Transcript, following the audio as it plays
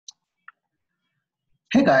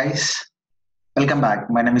Hey guys, welcome back.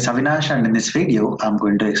 My name is Avinash, and in this video, I'm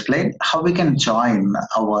going to explain how we can join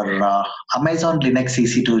our Amazon Linux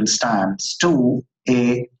EC2 instance to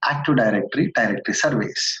a Active Directory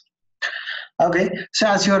service. Okay, so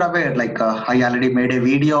as you're aware, I already made a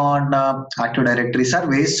video on Active Directory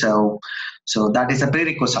service, so that is a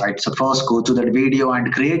prerequisite. So first go to that video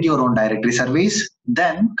and create your own directory service,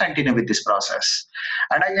 then continue with this process.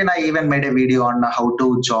 And again, I even made a video on how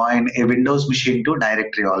to join a Windows machine to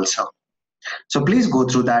directory also. So please go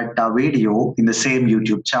through that video in the same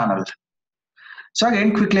YouTube channel. So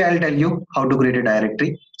again, quickly I'll tell you how to create a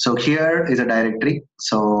directory. So here is a directory.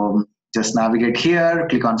 So just navigate here,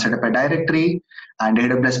 click on set up a directory, and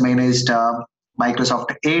AWS managed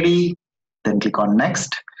Microsoft AD, then click on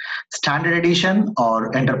next. Standard edition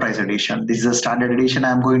or enterprise edition. This is a standard edition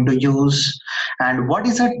I'm going to use. And what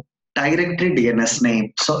is a directory DNS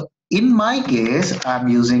name? So in my case, I'm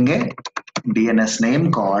using a DNS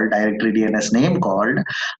name called directory DNS name called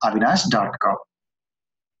avinash.com.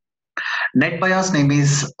 NetBIOS name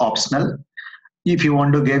is optional. If you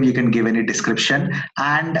want to give, you can give any description,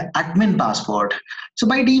 and admin password. So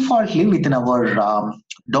by defaultly within our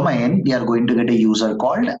domain, we are going to get a user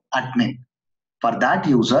called admin. For that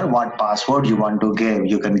user, what password you want to give,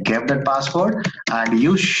 you can give that password, and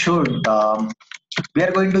you should. We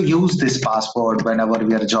are going to use this password whenever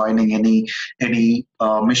we are joining any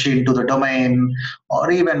machine to the domain, or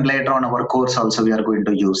even later on our course also we are going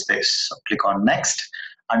to use this. So click on next.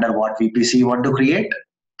 Under what VPC you want to create,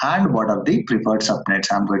 and what are the preferred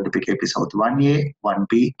subnets. I'm going to pick AP South 1A,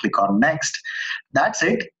 1B, click on next. That's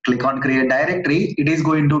it. Click on create directory. It is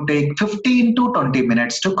going to take 15 to 20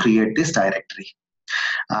 minutes to create this directory.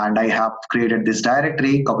 And I have created this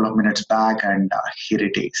directory a couple of minutes back, and here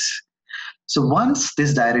it is. So once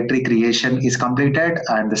this directory creation is completed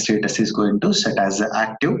and the status is going to set as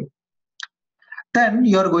active, then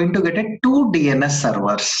you're going to get a 2 DNS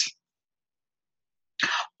servers.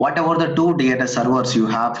 Whatever the 2 DNS servers you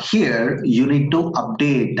have here, you need to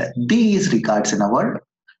update these records in our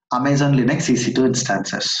Amazon Linux EC2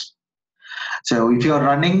 instances. So if you are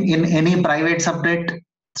running in any private subnet,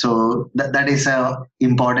 so that is a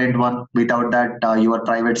important one. Without that, your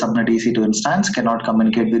private subnet EC2 instance cannot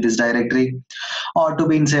communicate with this directory. Or to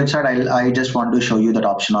be in safe side, I just want to show you that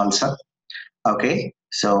option also. Okay,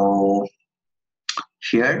 so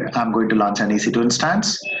here I'm going to launch an EC2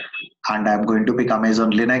 instance, and I'm going to pick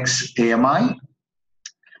Amazon Linux AMI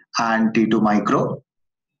and T2 Micro.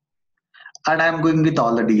 And I'm going with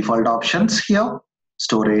all the default options here.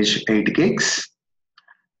 Storage 8 gigs.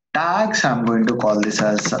 Tags, I'm going to call this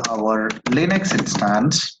as our Linux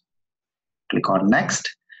instance. Click on next.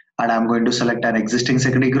 And I'm going to select an existing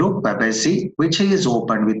security group, WebSC, which is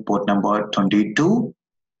open with port number 22.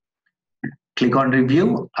 Click on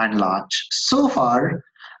review and launch. So far,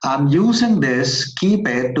 I'm using this key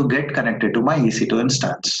pair to get connected to my EC2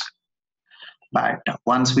 instance. But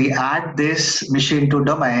once we add this machine to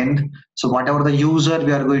domain, so whatever the user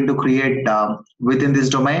we are going to create within this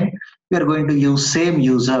domain, we are going to use same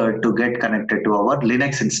user to get connected to our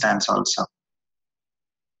Linux instance also.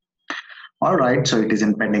 All right, so it is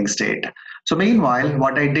in pending state. So meanwhile,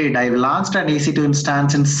 what I did, I launched an EC2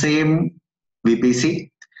 instance in same VPC,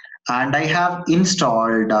 and I have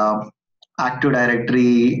installed Active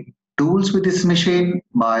Directory tools with this machine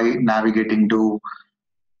by navigating to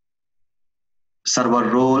server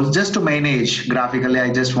roles just to manage graphically.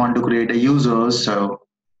 I just want to create a user, so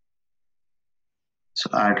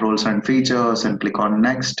add roles and features and click on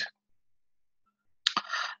next.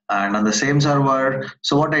 And on the same server,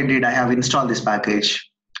 so what I did, I have installed this package,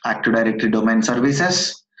 Active Directory Domain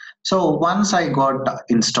Services. So once I got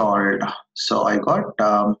installed, so I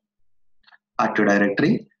got Active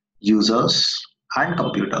Directory users and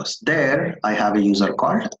computers. There I have a user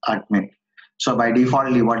called admin. So by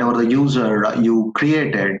defaultly, whatever the user you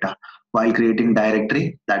created while creating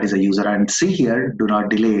directory, that is a user. And see here, do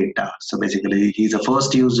not delete. So basically, he's the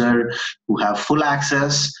first user who have full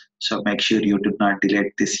access. So make sure you do not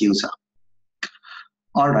delete this user.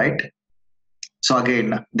 All right. So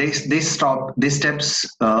again, these steps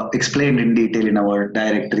explained in detail in our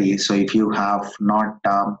directory. So if you have not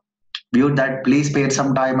viewed that, please spare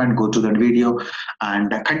some time and go to that video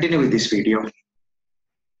and continue with this video.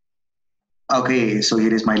 Okay, so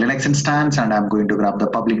here is my Linux instance, and I'm going to grab the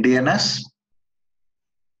public DNS,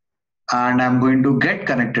 and I'm going to get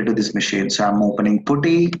connected to this machine. So I'm opening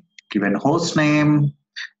PuTTY, given host name,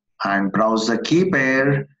 and browse the key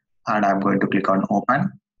pair, and I'm going to click on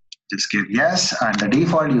open. Just give yes, and the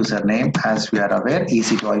default username, as we are aware,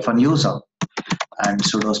 EC2-user, and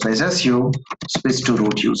sudo space su, switch to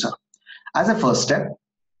root user. As a first step,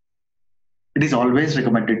 it is always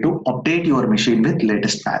recommended to update your machine with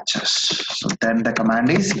latest patches. So then the command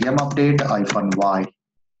is -y.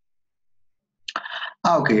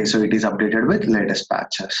 Okay, so it is updated with latest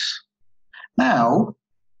patches. Now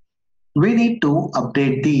we need to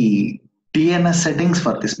update the DNS settings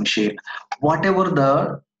for this machine. Whatever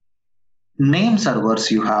the name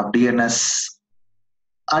servers you have, DNS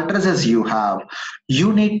addresses you have,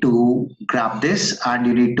 you need to grab this and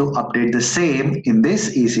you need to update the same in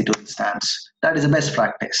this EC2 instance. That is the best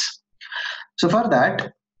practice. So for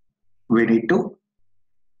that, we need to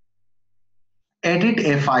edit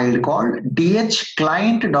a file called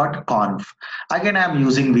dhclient.conf. Again, I'm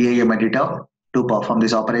using VIM editor to perform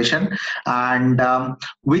this operation, and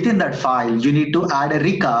within that file you need to add a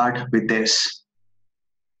record with this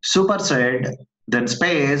supersede, then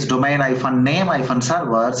space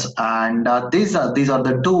domain-name-servers, and these are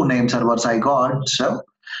the two name servers I got. So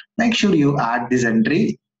make sure you add this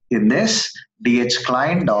entry in this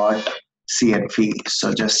dhclient.conf.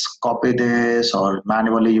 So just copy this, or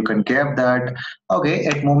manually you can give that. Okay,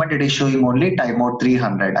 at moment it is showing only timeout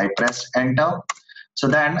 300. I press enter. So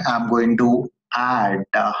then I'm going to add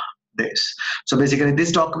this. So basically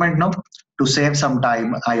this document, no, to save some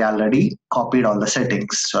time, I already copied all the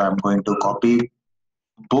settings. So I'm going to copy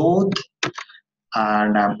both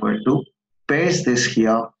and I'm going to paste this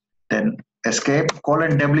here, then escape,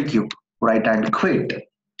 :WQ, right, and quit.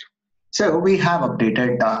 So we have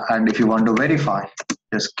updated, and if you want to verify,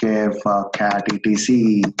 just give cat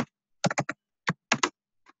etc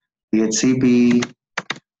dhcp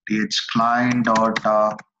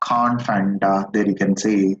dhclient.conf, and there you can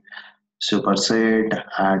see supersede,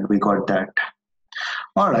 and we got that.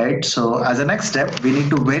 All right, so as a next step, we need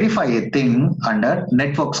to verify a thing under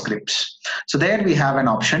network scripts. So there we have an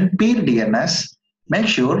option, PEERDNS. Make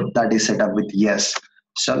sure that is set up with yes.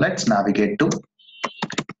 So let's navigate to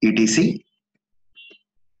etc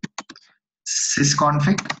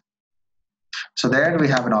sysconfig. So there we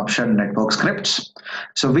have an option, network scripts.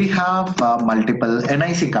 So we have multiple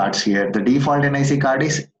NIC cards here. The default NIC card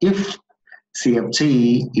is if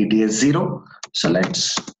CFG ETS 0. So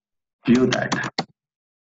let's view that.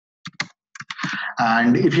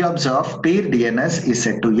 And if you observe, PEERDNS is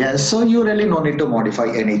set to yes, so you really no need to modify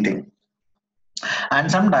anything. And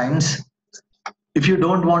sometimes if you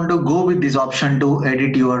don't want to go with this option to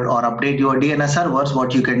edit your or update your DNS servers,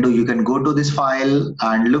 what you can do, you can go to this file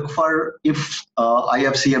and look for if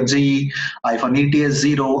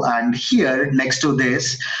ifcfg-ets0, and here next to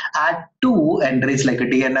this add two entries like a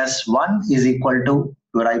DNS1 is equal to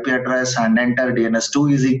your IP address, and enter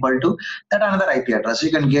DNS2 is equal to that another IP address.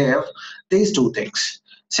 You can give these two things.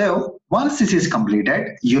 So once this is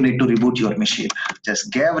completed, you need to reboot your machine.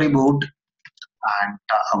 Just give reboot, and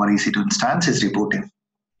our EC2 instance is rebooting.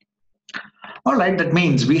 All right, that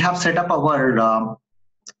means we have set up our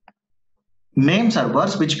name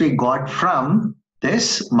servers, which we got from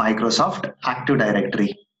this Microsoft Active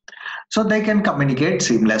Directory. So they can communicate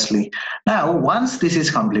seamlessly. Now, once this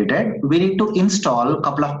is completed, we need to install a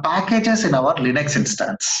couple of packages in our Linux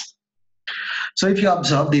instance. So if you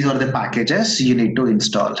observe, these are the packages you need to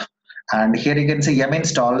install. And here you can see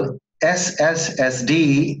install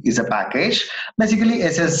sssd is a package. Basically,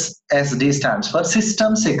 sssd stands for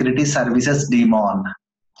System Security Services Daemon.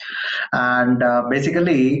 And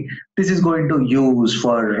basically, this is going to use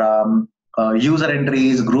for user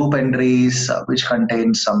entries, group entries, which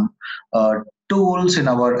contain some tools in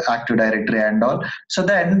our Active Directory and all. So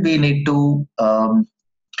then we need to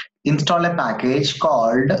install a package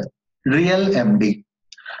called realmd.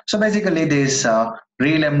 So basically, this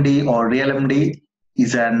realmd or realmd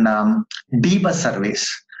is an debug service.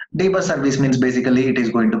 Debug service means basically it is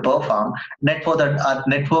going to perform network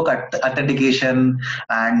authentication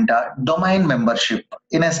and domain membership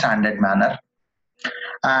in a standard manner.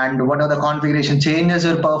 And what are the configuration changes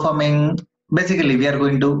you're performing? Basically, we are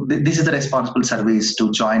going to, this is the responsible service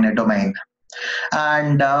to join a domain.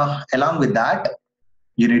 And along with that,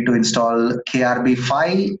 you need to install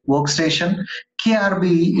KRB5 workstation.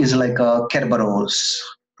 KRB is like a Kerberos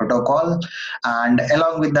protocol, and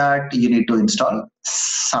along with that you need to install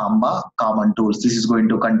samba-common-tools. This is going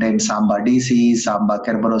to contain Samba DC, Samba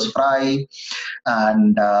Kerberos Fry,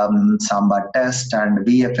 and Samba test and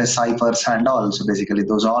VFS ciphers and all. So basically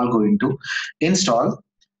those are all going to install.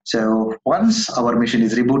 So once our machine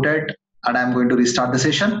is rebooted, and I'm going to restart the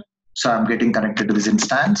session, so I'm getting connected to this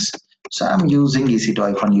instance. So I'm using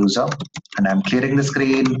EC2-user, and I'm clearing the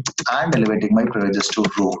screen and elevating my privileges to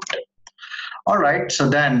root. All right, so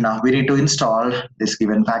then we need to install this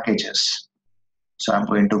given packages. So I'm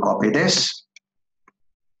going to copy this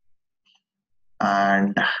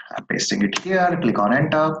and I'm pasting it here. Click on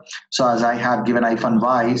enter. So as I have given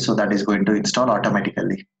 -y, so that is going to install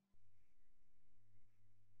automatically.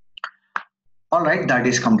 All right, that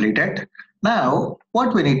is completed. Now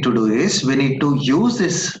what we need to do is we need to use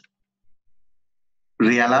this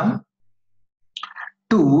realm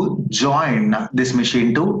to join this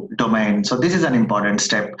machine to domain. So this is an important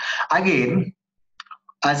step. Again,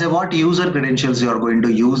 as a what user credentials you are going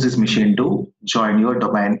to use this machine to join your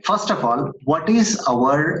domain. First of all, what is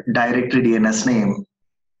our directory DNS name?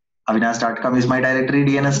 Avinash.com is my directory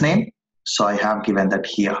DNS name. So I have given that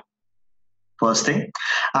here. First thing.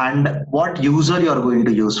 And what user you are going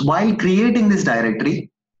to use. While creating this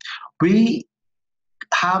directory, we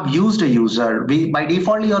have used a user. By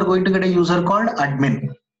default, you are going to get a user called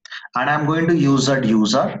admin. And I'm going to use that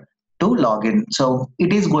user to log in. So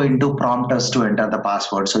it is going to prompt us to enter the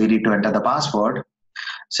password. So you need to enter the password.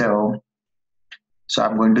 So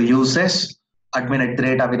I'm going to use this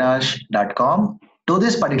admin@avinash.com to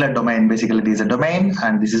this particular domain. Basically, this is a domain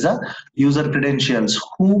and this is a user credentials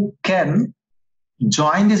who can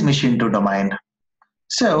join this machine to domain.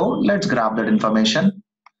 So let's grab that information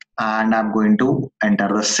and I'm going to enter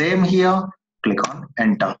the same here. Click on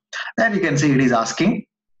enter. There you can see it is asking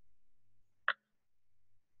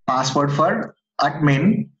password for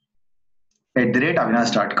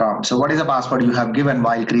admin@avinash.com. So what is the password you have given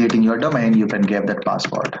while creating your domain? You can give that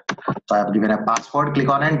password. So I have given a password, click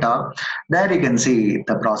on enter. There you can see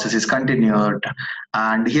the process is continued.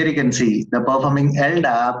 And here you can see the performing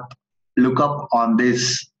LDAP lookup on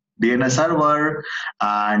this DNS server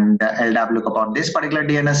and LDAP lookup on this particular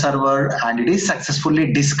DNS server, and it is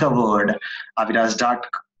successfully discovered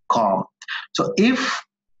avinash.com. So if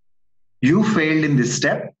you failed in this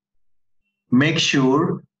step, make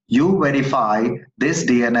sure you verify this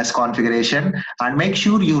DNS configuration and make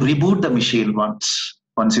sure you reboot the machine once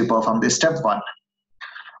you perform this step 1.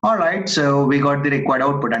 All right, so we got the required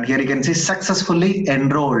output and here you can see successfully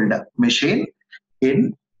enrolled machine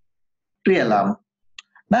in realm.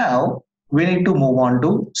 Now we need to move on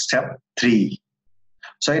to step 3.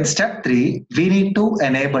 So in step 3, we need to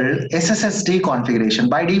enable sssd configuration.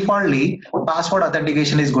 By defaultly, password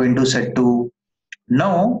authentication is going to set to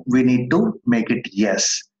no, we need to make it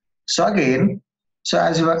yes. So again, so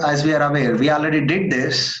as we are aware, we already did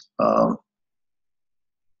this.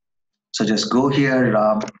 So just go here,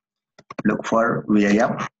 look for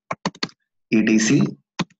vim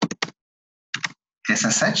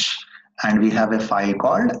etc ssh, and we have a file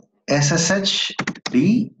called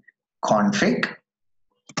sshd config.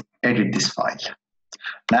 Edit this file.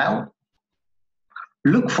 Now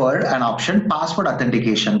look for an option password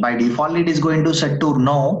authentication. By default, it is going to set to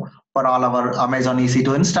no for all our Amazon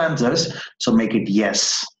EC2 instances. So make it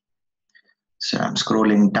yes. So I'm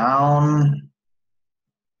scrolling down.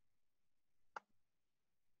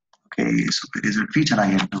 Okay, so where is that feature I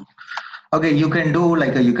have to? Okay, you can do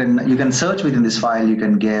like you can search within this file. You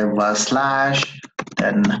can give slash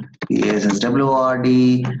then password.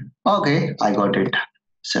 Okay, I got it.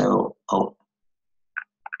 So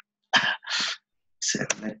so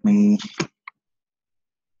let me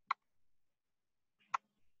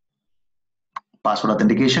password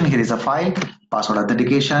authentication. Here is a file. Password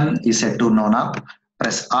authentication is set to no now.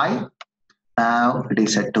 Press I. Now it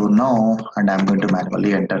is set to no, and I'm going to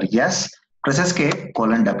manually enter yes. Press escape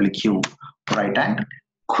 :WQ right and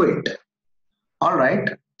quit. All right.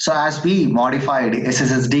 So as we modified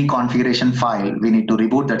sssd configuration file, we need to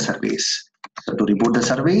reboot that service. So to reboot the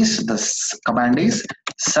service, the command is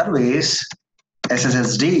service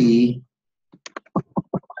sssd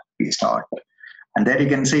restart. And there you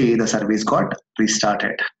can see the service got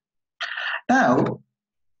restarted. Now,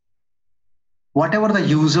 whatever the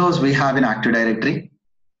users we have in Active Directory,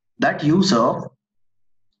 that user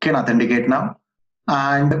can authenticate now.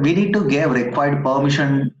 And we need to give required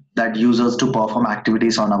permission that users to perform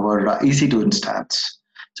activities on our EC2 instance.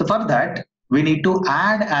 So for that, we need to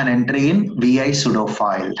add an entry in vi sudo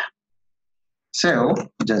file. So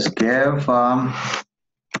just give vi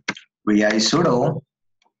sudo,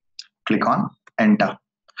 click on enter.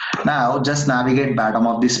 Now just navigate bottom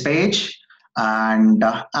of this page and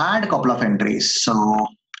add a couple of entries. So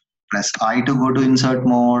press I to go to insert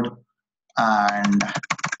mode, and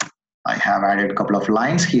I have added a couple of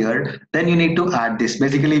lines here. Then you need to add this.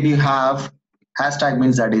 Basically, if you have hashtag,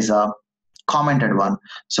 means that is a commented one.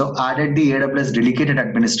 So added the AWS Delegated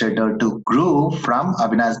Administrator to group from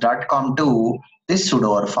avinash.com to this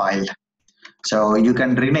sudoer file. So you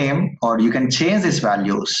can rename or you can change these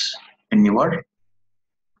values in your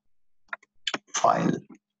file.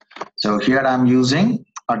 So here I'm using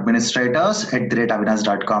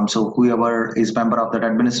administrators@avinash.com. So whoever is member of that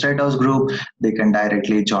administrators group, they can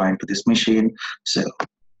directly join to this machine. So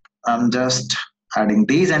I'm just adding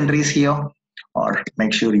these entries here, or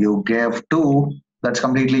make sure you give two. That's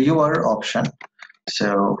completely your option.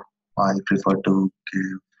 So I prefer to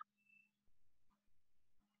give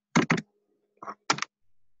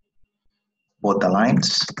both the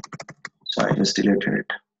lines. So I just deleted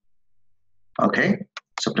it. Okay,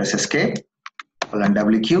 so press escape, and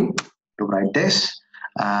WQ to write this,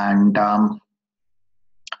 and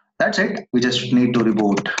that's it. We just need to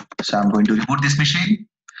reboot. So I'm going to reboot this machine,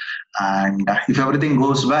 and if everything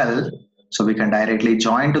goes well, so we can directly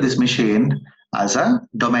join to this machine as a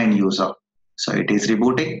domain user. So it is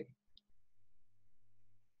rebooting.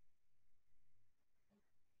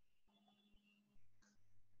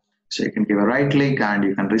 So you can give a right click and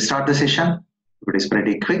you can restart the session. It is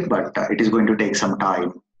pretty quick, but it is going to take some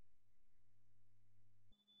time.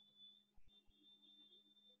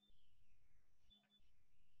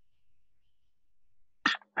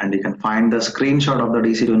 And you can find the screenshot of the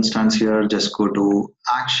DC2 instance here. Just go to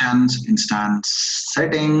Actions, Instance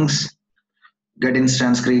Settings, Get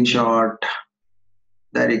Instance Screenshot.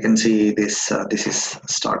 There you can see this. This is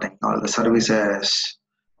starting all the services.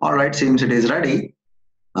 All right, seems it is ready.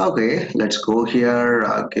 Okay, let's go here.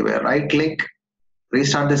 Give a right click,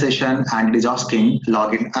 restart the session, and it is asking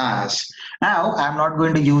login as. Now I'm not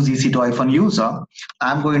going to use EC2-user.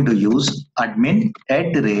 I'm going to use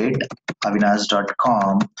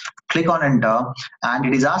admin@avinash.com. Click on enter, and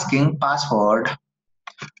it is asking password.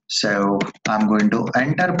 So I'm going to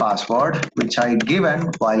enter password which I given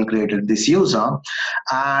while created this user,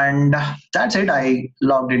 and that's it. I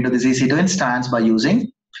logged into this EC2 instance by using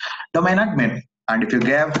domain admin. And if you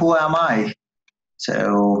give who am I,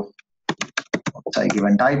 so I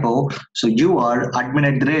given typo. So you are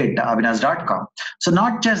admin@avinash.com. So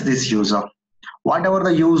not just this user, whatever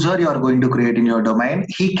the user you are going to create in your domain,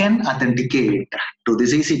 he can authenticate to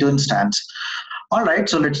this EC2 instance. All right,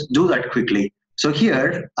 so let's do that quickly. So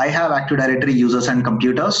here I have Active Directory users and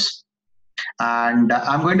computers, and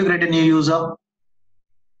I'm going to create a new user.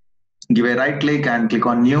 Give a right click and click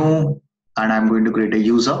on new, and I'm going to create a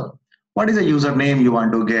user. What is the username you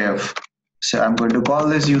want to give? So I'm going to call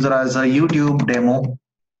this user as a YouTube demo,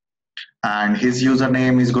 and his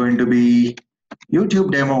username is going to be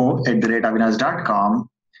youtubedemo@avinash.com.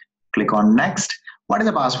 Click on next. What is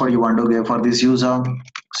the password you want to give for this user?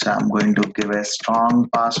 So I'm going to give a strong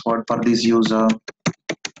password for this user,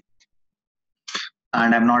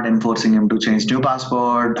 and I'm not enforcing him to change new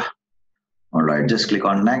password. All right, just click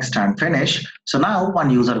on next and finish. So now one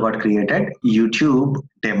user got created, YouTube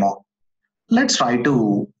demo. Let's try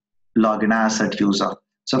to log in as that user.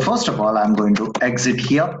 So first of all, I'm going to exit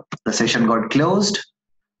here. The session got closed.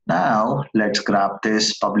 Now let's grab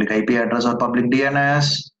this public IP address or public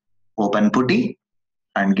DNS, open PuTTY,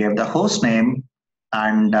 and give the host name.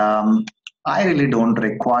 And I really don't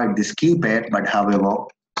require this key pair, but however,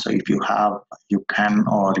 so if you have, you can,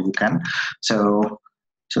 or you can. So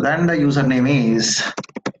then the username is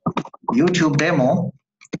YouTube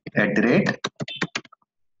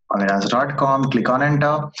demo@avinash.com. Click on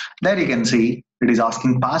enter. There you can see it is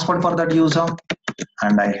asking password for that user,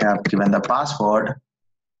 and I have given the password.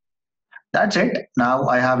 That's it. Now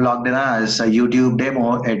I have logged in as a YouTube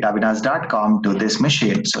demo@avinash.com to this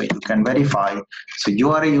machine. So you can verify. So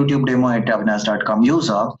you are a YouTube demo@avinash.com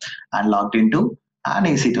user and logged into an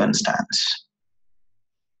EC2 instance.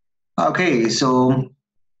 Okay, so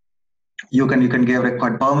you can give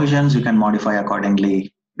required permissions. You can modify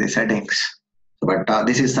accordingly the settings. But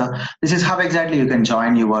this is how exactly you can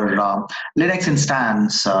join your Linux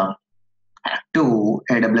instance to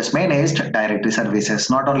AWS managed directory services.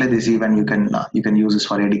 Not only this, even you can use this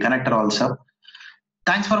for AD connector also.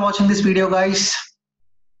 Thanks for watching this video, guys.